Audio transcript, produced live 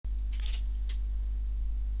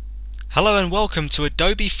Hello and welcome to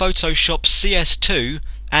Adobe Photoshop CS2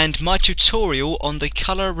 and my tutorial on the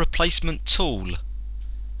Color Replacement tool.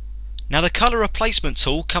 Now the Color Replacement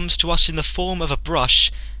tool comes to us in the form of a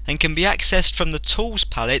brush and can be accessed from the Tools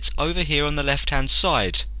palette over here on the left hand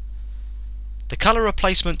side. The Color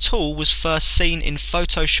Replacement tool was first seen in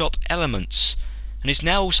Photoshop Elements and is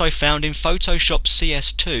now also found in Photoshop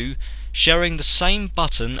CS2, sharing the same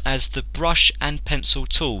button as the brush and pencil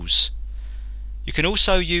tools. You can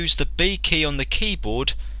also use the B key on the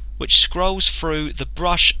keyboard, which scrolls through the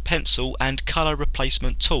brush, pencil and color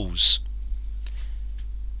replacement tools.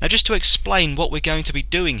 Now just to explain what we're going to be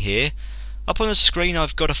doing here, up on the screen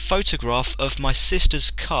I've got a photograph of my sister's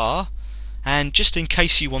car, and just in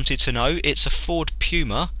case you wanted to know, it's a Ford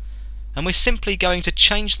Puma, and we're simply going to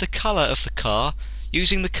change the color of the car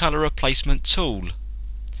using the color replacement tool.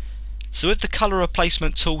 So with the color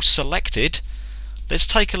replacement tool selected, let's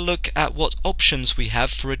take a look at what options we have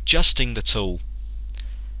for adjusting the tool.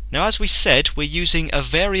 Now as we said, we're using a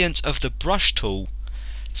variant of the brush tool,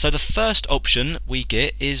 so the first option we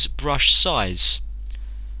get is brush size.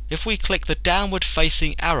 If we click the downward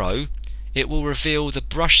facing arrow, it will reveal the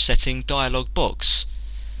brush setting dialog box.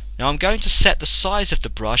 Now I'm going to set the size of the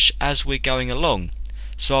brush as we're going along,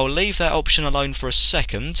 so I'll leave that option alone for a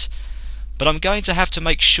second, but I'm going to have to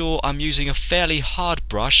make sure I'm using a fairly hard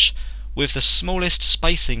brush with the smallest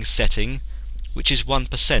spacing setting, which is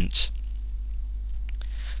 1%.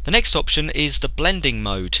 The next option is the blending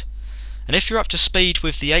mode, and if you're up to speed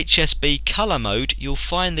with the HSB color mode, you'll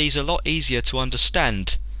find these a lot easier to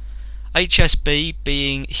understand. HSB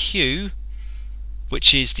being hue,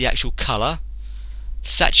 which is the actual color,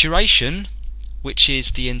 saturation, which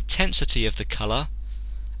is the intensity of the color,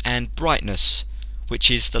 and brightness,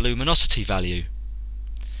 which is the luminosity value.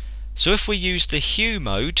 So if we use the hue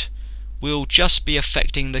mode, we'll just be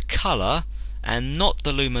affecting the color and not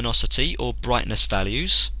the luminosity or brightness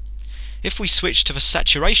values. If we switch to the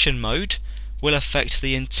saturation mode, we'll affect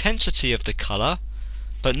the intensity of the color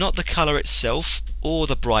but not the color itself or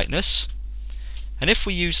the brightness. And if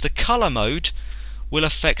we use the color mode, we'll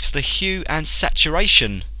affect the hue and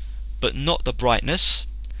saturation but not the brightness.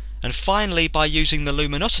 And finally, by using the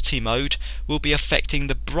luminosity mode, we'll be affecting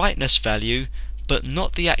the brightness value but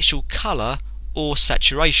not the actual color or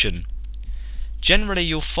saturation. Generally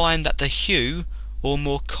you'll find that the hue, or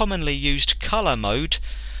more commonly used color mode,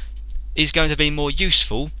 is going to be more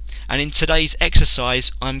useful, and in today's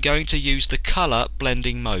exercise I'm going to use the color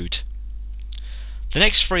blending mode. The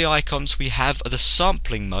next three icons we have are the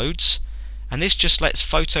sampling modes, and this just lets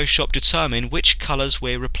Photoshop determine which colors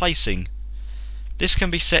we're replacing. This can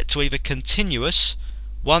be set to either continuous,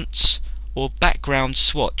 once, or background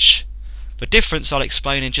swatch. The difference I'll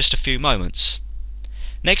explain in just a few moments.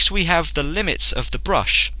 Next we have the limits of the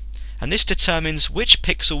brush, and this determines which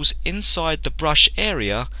pixels inside the brush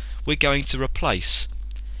area we're going to replace.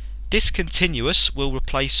 Discontinuous will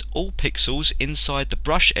replace all pixels inside the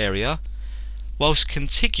brush area, whilst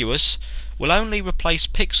contiguous will only replace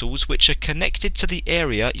pixels which are connected to the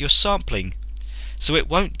area you're sampling, so it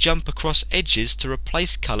won't jump across edges to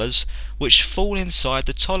replace colours which fall inside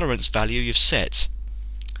the tolerance value you've set.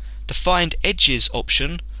 The Find Edges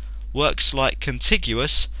option works like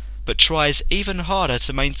contiguous, but tries even harder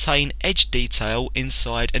to maintain edge detail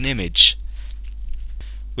inside an image.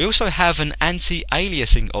 We also have an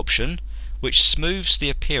anti-aliasing option, which smooths the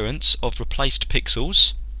appearance of replaced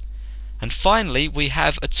pixels. And finally we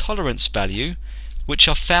have a tolerance value, which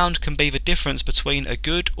I've found can be the difference between a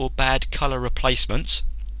good or bad color replacement.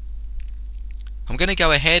 I'm going to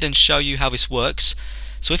go ahead and show you how this works.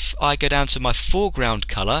 So if I go down to my foreground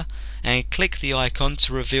color and click the icon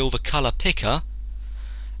to reveal the color picker,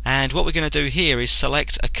 and what we're going to do here is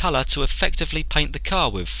select a color to effectively paint the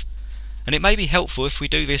car with. And it may be helpful if we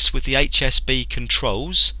do this with the HSB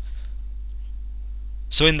controls.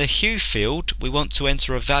 So in the hue field we want to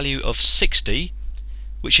enter a value of 60,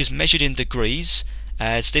 which is measured in degrees,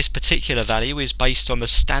 as this particular value is based on the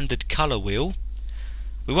standard color wheel.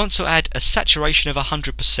 We want to add a saturation of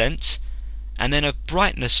 100% and then a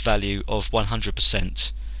brightness value of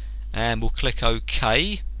 100%, and we'll click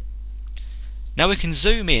OK. Now we can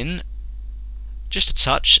zoom in just a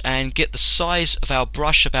touch and get the size of our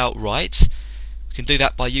brush about right. We can do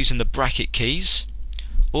that by using the bracket keys,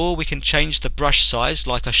 or we can change the brush size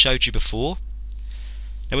like I showed you before.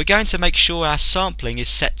 Now we're going to make sure our sampling is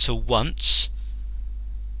set to once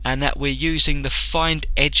and that we're using the Find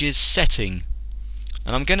Edges setting,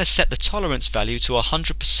 and I'm going to set the tolerance value to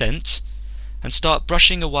 100% and start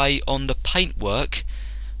brushing away on the paintwork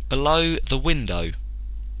below the window.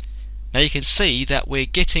 Now you can see that we're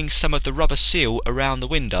getting some of the rubber seal around the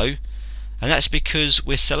window, and that's because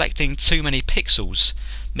we're selecting too many pixels,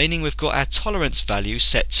 meaning we've got our tolerance value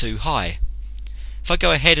set too high. If I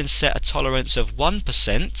go ahead and set a tolerance of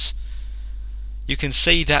 1%, you can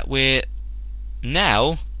see that we're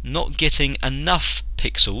now not getting enough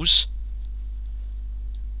pixels.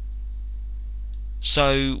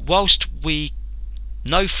 So whilst we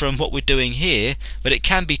know from what we're doing here that it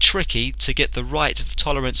can be tricky to get the right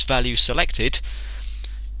tolerance value selected,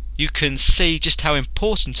 you can see just how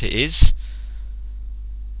important it is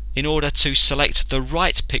in order to select the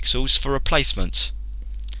right pixels for replacement.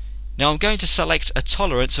 Now I'm going to select a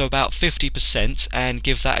tolerance of about 50% and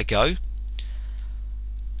give that a go,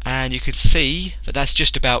 and you can see that that's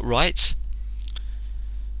just about right.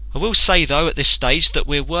 I will say though at this stage that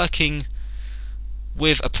we're working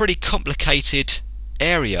with a pretty complicated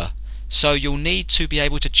area, so you'll need to be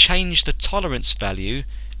able to change the tolerance value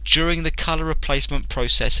during the colour replacement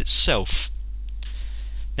process itself.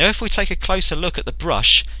 Now if we take a closer look at the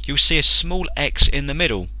brush, you'll see a small X in the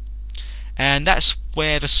middle, and that's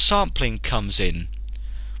where the sampling comes in.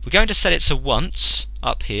 We're going to set it to once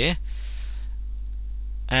up here,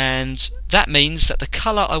 and that means that the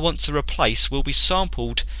colour I want to replace will be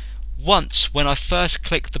sampled once when I first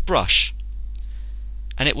click the brush,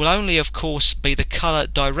 and it will only of course be the colour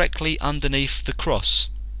directly underneath the cross.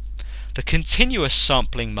 The continuous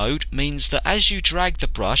sampling mode means that as you drag the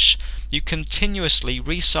brush, you continuously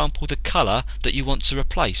resample the colour that you want to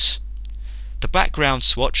replace. The background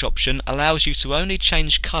swatch option allows you to only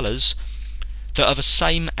change colours that are the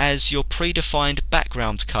same as your predefined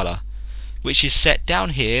background colour, which is set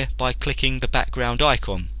down here by clicking the background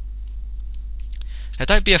icon. Now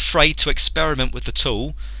don't be afraid to experiment with the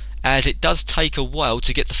tool, as it does take a while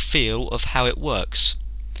to get the feel of how it works.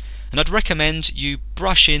 And I'd recommend you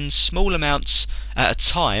brush in small amounts at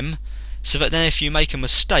a time, so that then if you make a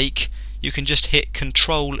mistake you can just hit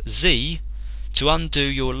Ctrl Z to undo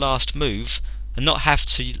your last move and not have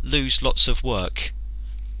to lose lots of work.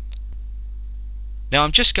 Now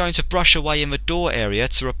I'm just going to brush away in the door area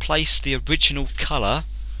to replace the original colour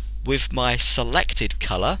with my selected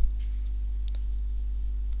colour.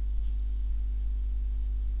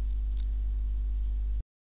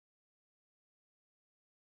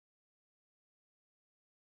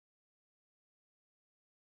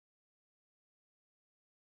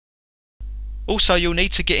 Also, you'll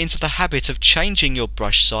need to get into the habit of changing your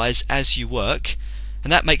brush size as you work,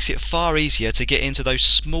 and that makes it far easier to get into those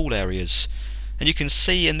small areas. And you can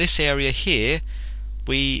see in this area here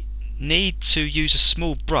we need to use a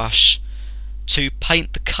small brush to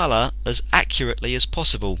paint the colour as accurately as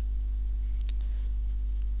possible.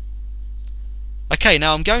 Okay,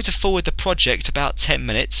 now I'm going to forward the project about 10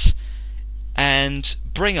 minutes and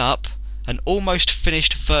bring up an almost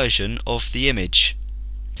finished version of the image.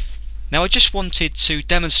 Now I just wanted to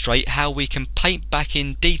demonstrate how we can paint back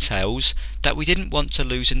in details that we didn't want to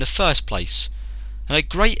lose in the first place. And a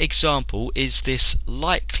great example is this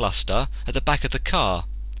light cluster at the back of the car.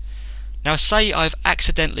 Now say I've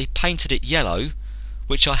accidentally painted it yellow,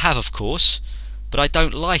 which I have of course, but I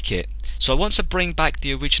don't like it, so I want to bring back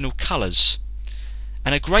the original colours.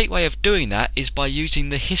 And a great way of doing that is by using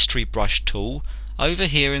the history brush tool over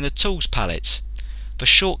here in the tools palette. The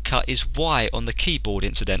shortcut is Y on the keyboard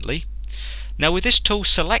incidentally. Now with this tool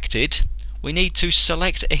selected, we need to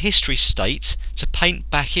select a history state to paint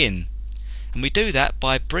back in, and we do that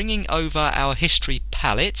by bringing over our history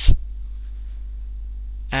palette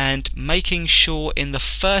and making sure in the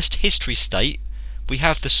first history state we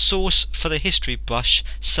have the source for the history brush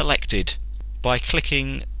selected by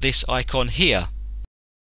clicking this icon here.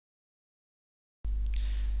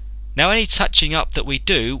 Now any touching up that we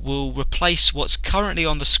do will replace what's currently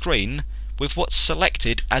on the screen with what's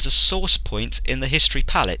selected as a source point in the history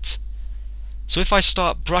palette. So if I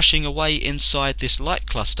start brushing away inside this light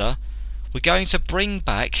cluster, we're going to bring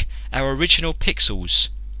back our original pixels.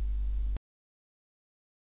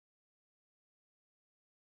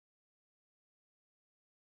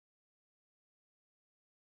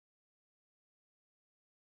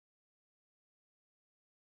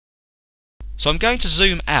 So I'm going to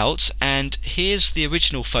zoom out, and here's the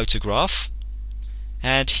original photograph,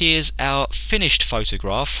 and here's our finished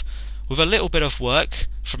photograph with a little bit of work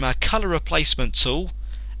from our colour replacement tool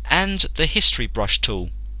and the history brush tool.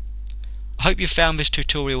 I hope you found this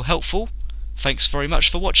tutorial helpful. Thanks very much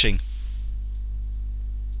for watching.